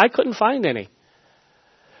one. I couldn't find any.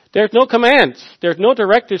 There's no commands. There's no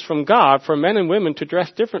directives from God for men and women to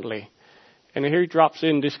dress differently. And here he drops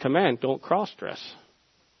in this command, don't cross-dress.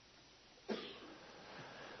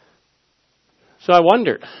 So I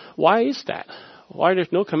wondered, why is that? Why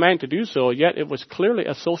there's no command to do so, yet it was clearly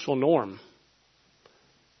a social norm.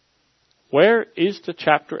 Where is the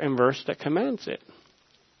chapter and verse that commands it?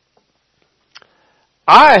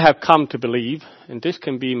 I have come to believe, and this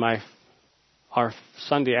can be our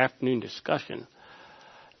Sunday afternoon discussion,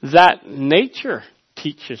 that nature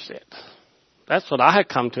teaches it. That's what I have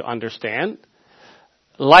come to understand.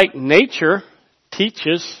 Like nature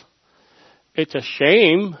teaches, it's a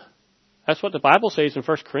shame. That's what the Bible says in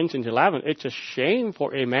 1 Corinthians 11. It's a shame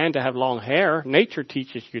for a man to have long hair. Nature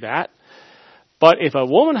teaches you that. But if a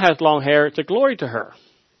woman has long hair, it's a glory to her.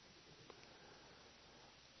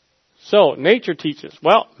 So, nature teaches.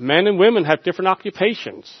 Well, men and women have different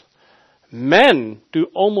occupations. Men do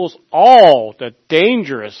almost all the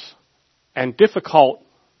dangerous and difficult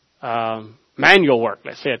manual work.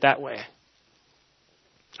 Let's say it that way.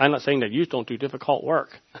 I'm not saying that you don't do difficult work.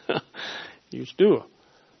 You do.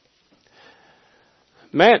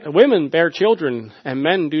 Women bear children and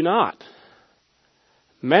men do not.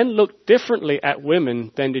 Men look differently at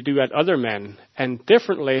women than they do at other men, and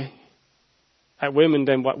differently at women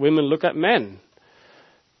than what women look at men.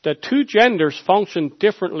 The two genders function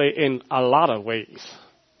differently in a lot of ways.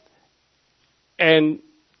 And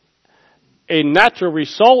a natural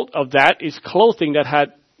result of that is clothing that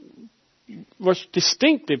was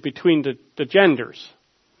distinctive between the genders.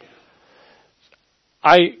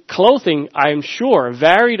 Clothing, I am sure,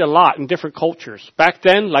 varied a lot in different cultures. Back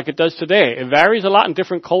then, like it does today, it varies a lot in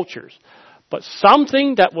different cultures. But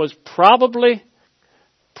something that was probably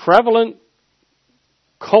prevalent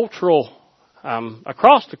cultural,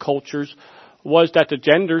 across the cultures, was that the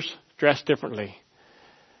genders dressed differently.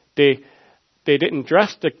 They didn't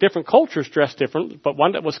dress, the different cultures dressed different, but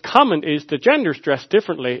one that was common is the genders dressed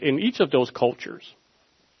differently in each of those cultures.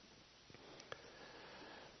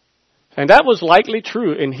 And that was likely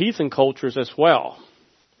true in heathen cultures as well.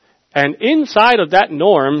 And inside of that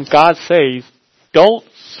norm, God says, don't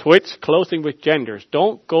switch clothing with genders.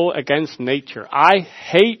 Don't go against nature. I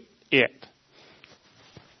hate it.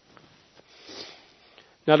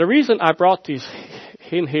 Now the reason I brought these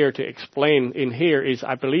in here to explain in here is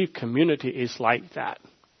I believe community is like that.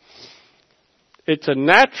 It's a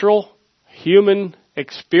natural human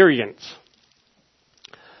experience.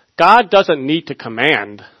 God doesn't need to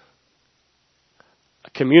command a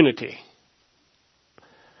community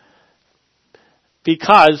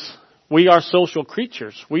because we are social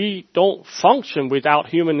creatures. We don't function without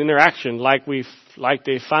human interaction like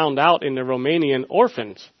they found out in the Romanian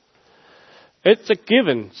orphans. It's a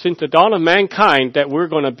given since the dawn of mankind that we're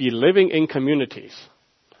going to be living in communities.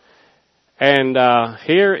 And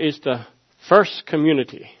here is the first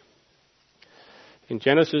community. In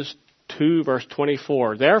Genesis 2 verse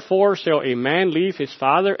 24. Therefore shall a man leave his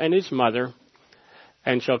father and his mother,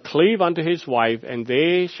 and shall cleave unto his wife, and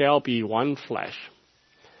they shall be one flesh.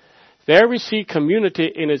 There we see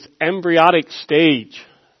community in its embryonic stage,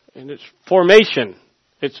 in its formation.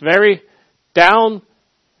 It's very down,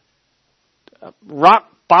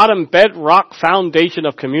 rock bottom, bedrock foundation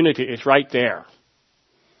of community is right there.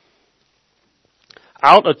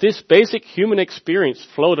 Out of this basic human experience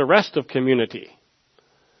flow the rest of community.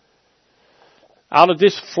 Out of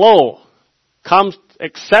this flow comes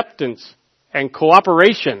acceptance and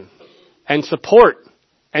cooperation and support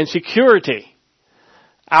and security.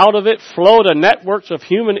 Out of it flow the networks of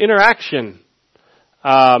human interaction,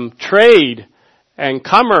 trade and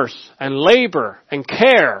commerce and labor and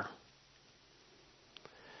care.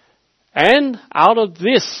 And out of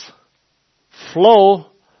this flow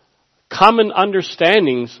common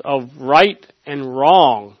understandings of right and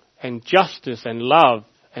wrong and justice and love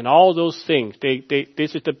and all those things.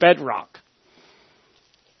 This is the bedrock.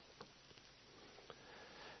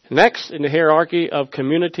 Next in the hierarchy of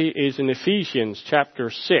community is in Ephesians chapter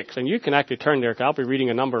 6. And you can actually turn there because I'll be reading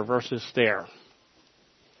a number of verses there.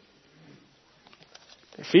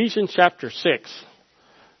 Ephesians chapter 6,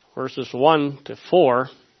 verses 1 to 4.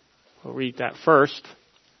 We'll read that first.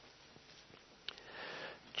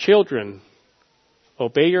 Children,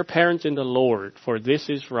 obey your parents in the Lord, for this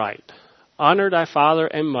is right. Honor thy father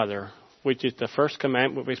and mother, which is the first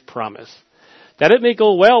commandment with promise, that it may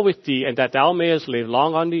go well with thee, and that thou mayest live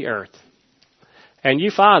long on the earth. And ye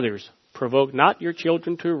fathers, provoke not your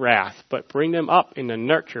children to wrath, but bring them up in the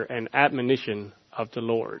nurture and admonition of the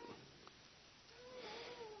Lord.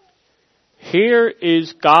 Here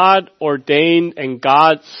is God-ordained and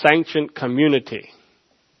God-sanctioned community.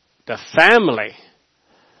 The family.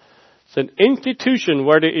 It's an institution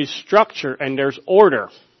where there is structure and there's order.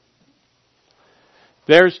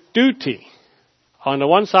 There's duty. On the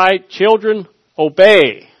one side, children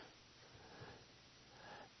obey.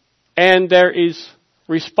 And there is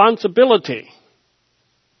responsibility.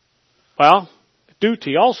 Well,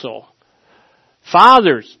 duty also.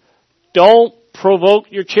 Fathers, don't provoke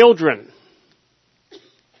your children.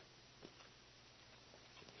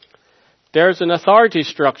 There's an authority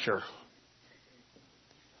structure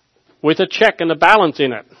with a check and a balance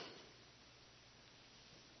in it.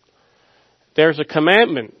 There's a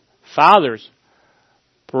commandment. Fathers,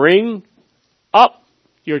 bring up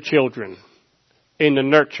your children in the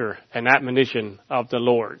nurture and admonition of the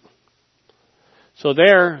Lord. So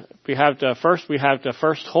there we have the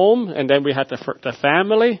first home, and then we have the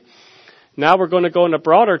family. Now we're going to go in a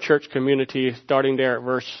broader church community, starting there at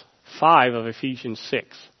verse 5 of Ephesians 6.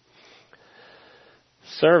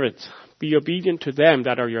 Servants, be obedient to them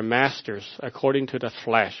that are your masters, according to the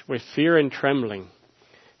flesh, with fear and trembling,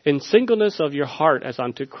 in singleness of your heart as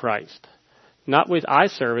unto Christ, not with eye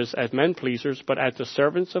service as men pleasers, but as the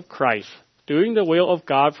servants of Christ, doing the will of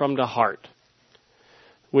God from the heart,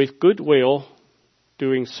 with good will,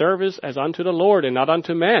 doing service as unto the Lord and not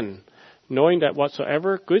unto men, knowing that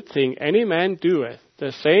whatsoever good thing any man doeth,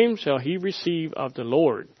 the same shall he receive of the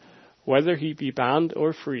Lord, whether he be bound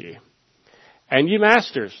or free. And ye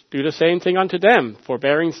masters, do the same thing unto them,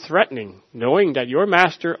 forbearing threatening, knowing that your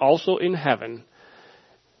master also in heaven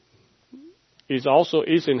is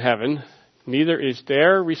in heaven, neither is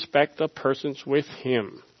there respect of persons with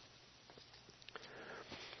him.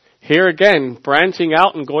 Here again, branching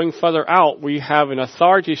out and going further out, we have an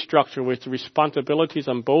authority structure with responsibilities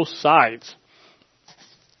on both sides.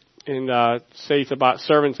 says about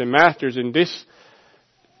servants and masters. In this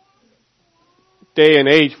day and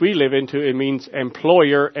age we live into, it means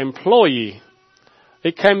employer-employee.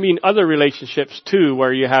 It can mean other relationships too,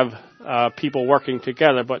 where you have people working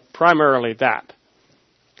together, but primarily that.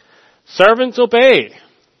 Servants, obey.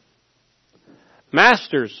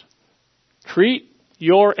 Masters, treat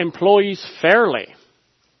your employees fairly.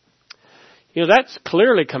 That's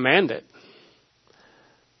clearly commanded.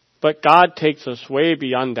 But God takes us way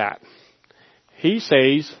beyond that. He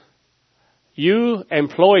says, you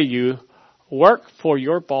work for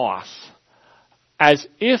your boss as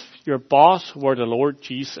if your boss were the Lord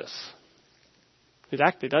Jesus. It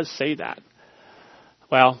actually does say that.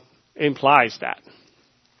 Well, implies that.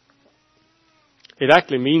 It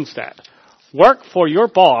actually means that. Work for your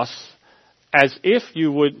boss as if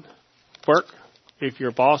you would work if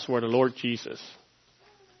your boss were the Lord Jesus.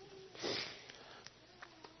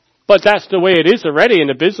 But that's the way it is already in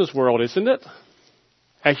the business world, isn't it?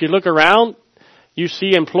 As you look around, you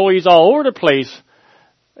see employees all over the place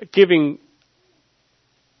giving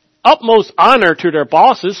utmost honor to their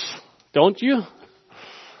bosses, don't you?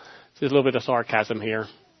 There's a little bit of sarcasm here.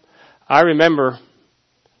 I remember,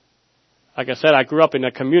 like I said, I grew up in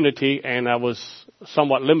a community and I was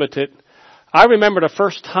somewhat limited. I remember the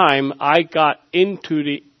first time I got into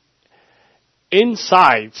the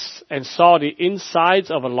insides and saw the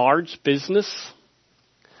insides of a large business.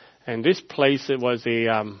 And this place, it was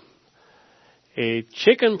a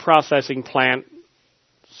chicken processing plant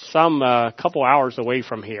some couple hours away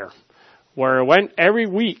from here, where I went every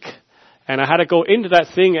week, and I had to go into that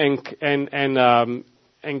thing and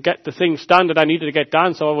get the things done that I needed to get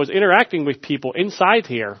done. So I was interacting with people inside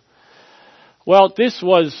here. Well, this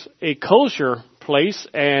was a kosher place,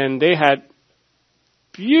 and they had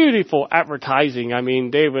beautiful advertising. I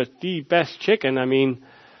mean, they were the best chicken. I mean,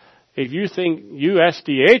 if you think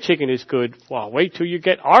USDA chicken is good, well, wait till you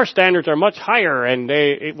get our standards are much higher. And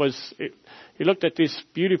you looked at this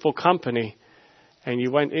beautiful company, and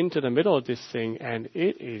you went into the middle of this thing, and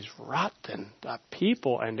it is rotten. The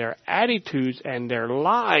people and their attitudes and their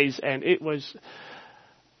lies, and it was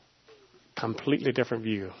completely different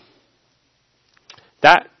view.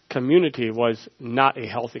 That community was not a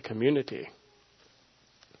healthy community.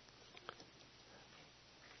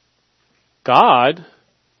 God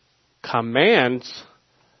commands,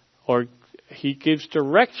 or He gives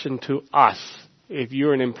direction to us. If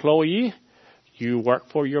you're an employee, you work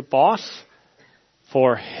for your boss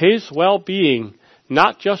for his well-being,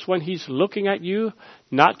 not just when he's looking at you,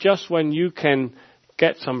 not just when you can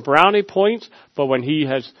get some brownie points, but when he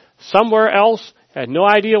has somewhere else, had no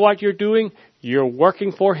idea what you're doing, you're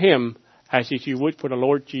working for him as if you would for the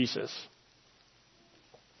Lord Jesus.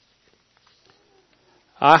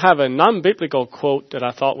 I have a non-biblical quote that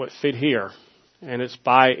I thought would fit here, and it's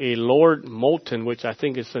by a Lord Moulton, which I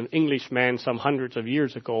think is an Englishman some hundreds of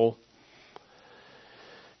years ago.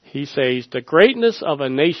 He says, the greatness of a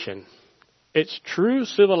nation, its true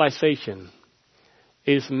civilization,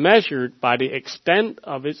 is measured by the extent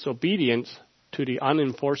of its obedience to the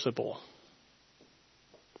unenforceable.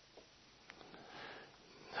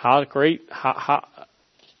 How great, how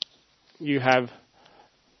you have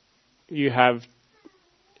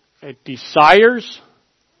desires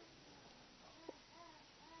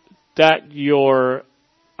that your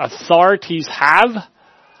authorities have,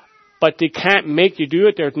 but they can't make you do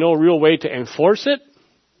it. There's no real way to enforce it.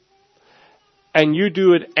 And you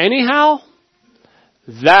do it anyhow.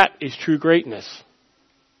 That is true greatness.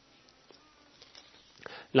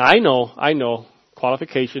 Now I know,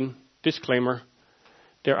 qualification, disclaimer,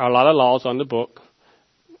 there are a lot of laws on the book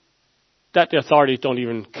that the authorities don't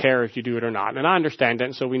even care if you do it or not. And I understand that,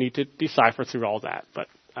 and so we need to decipher through all that. But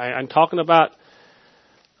I'm talking about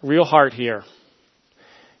real heart here.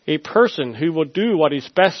 A person who will do what is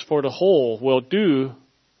best for the whole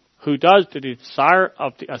who does the desire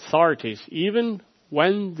of the authorities, even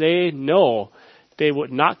when they know they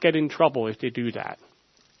would not get in trouble if they do that.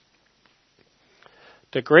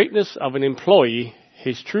 The greatness of an employee,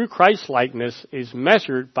 his true Christ-likeness, is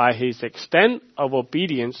measured by his extent of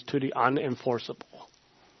obedience to the unenforceable.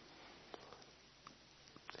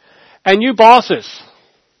 And you bosses,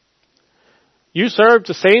 you serve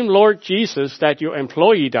the same Lord Jesus that your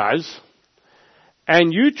employee does,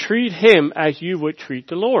 and you treat him as you would treat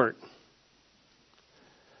the Lord.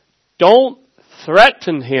 Don't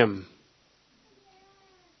threaten him.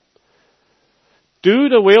 Do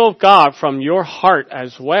the will of God from your heart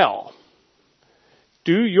as well.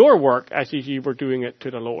 Do your work as if you were doing it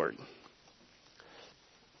to the Lord.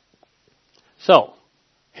 So,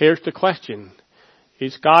 here's the question.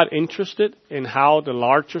 Is God interested in how the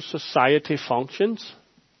larger society functions?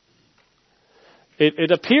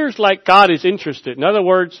 It appears like God is interested. In other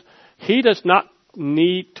words, He does not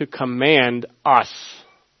need to command us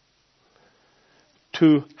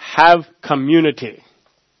to have community.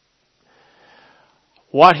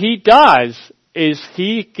 What He does is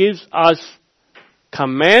He gives us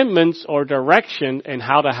commandments or direction in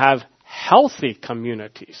how to have healthy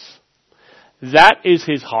communities. That is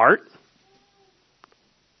His heart.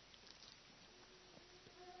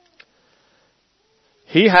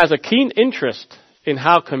 He has a keen interest in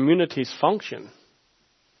how communities function.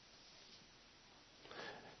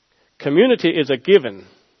 Community is a given.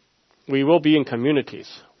 We will be in communities.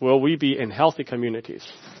 Will we be in healthy communities?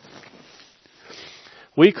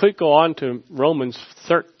 We could go on to Romans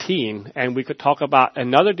 13 and we could talk about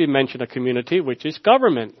another dimension of community, which is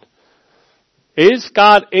government. Is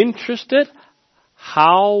God interested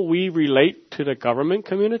how we relate to the government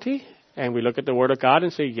community? And we look at the Word of God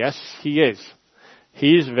and say, yes, He is.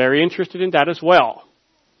 He is very interested in that as well.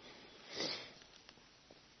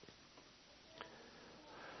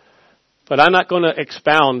 But I'm not going to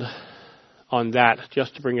expound on that,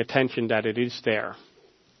 just to bring attention that it is there.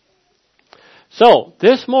 So,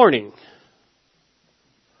 this morning,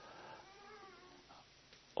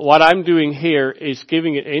 what I'm doing here is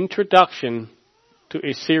giving an introduction to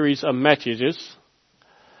a series of messages,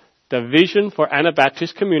 the vision for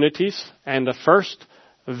Anabaptist communities, and the first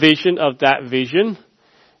vision of that vision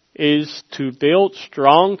is to build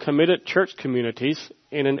strong, committed church communities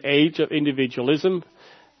in an age of individualism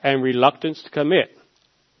and reluctance to commit.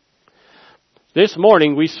 This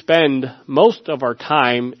morning we spend most of our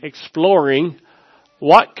time exploring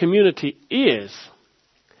what community is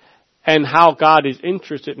and how God is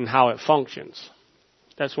interested in how it functions.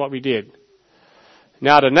 That's what we did.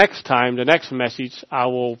 Now the next message, I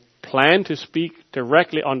will plan to speak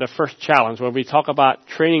directly on the first challenge, where we talk about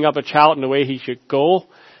training up a child in the way he should go,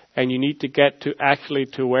 and you need to get to actually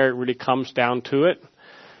to where it really comes down to it.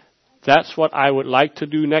 That's what I would like to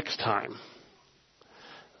do next time.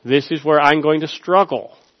 This is where I'm going to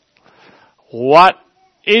struggle. What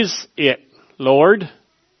is it, Lord?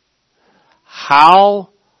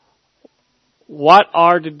 What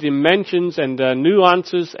are the dimensions and the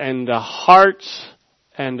nuances and the hearts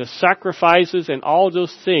and the sacrifices and all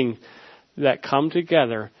those things that come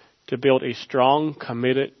together to build a strong,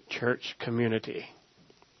 committed church community?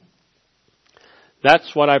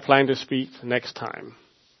 That's what I plan to speak next time.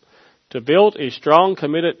 To build a strong,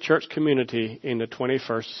 committed church community in the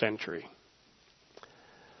 21st century.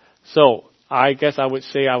 So, I guess I would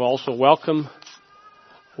say I will also welcome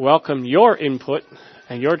your input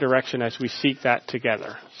and your direction as we seek that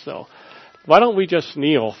together. So, why don't we just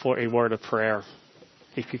kneel for a word of prayer,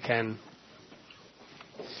 if you can.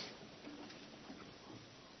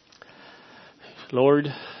 Lord,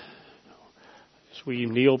 as we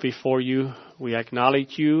kneel before you, we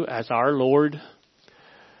acknowledge you as our Lord.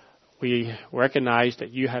 We recognize that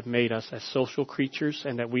you have made us as social creatures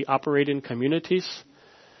and that we operate in communities,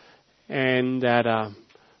 and that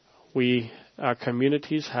our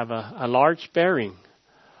communities have a large bearing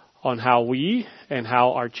on how we and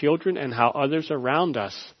how our children and how others around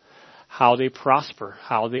us, how they prosper,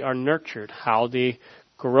 how they are nurtured, how they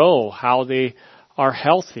grow, how they are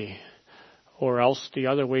healthy, or else the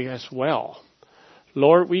other way as well.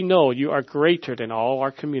 Lord, we know you are greater than all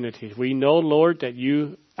our communities. We know, Lord, that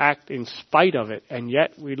you act in spite of it, and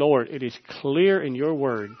yet, Lord, it is clear in your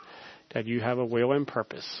word that you have a will and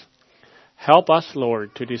purpose. Help us,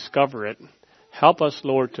 Lord, to discover it. Help us,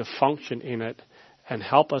 Lord, to function in it, and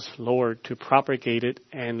help us, Lord, to propagate it,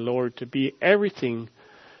 and Lord, to be everything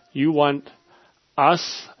you want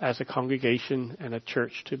us as a congregation and a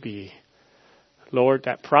church to be. Lord,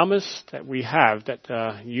 that promise that we have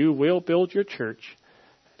that you will build your church,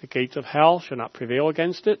 the gates of hell shall not prevail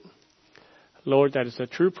against it. Lord, that is a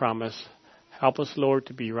true promise. Help us, Lord,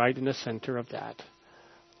 to be right in the center of that.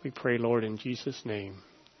 We pray, Lord, in Jesus' name.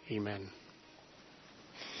 Amen.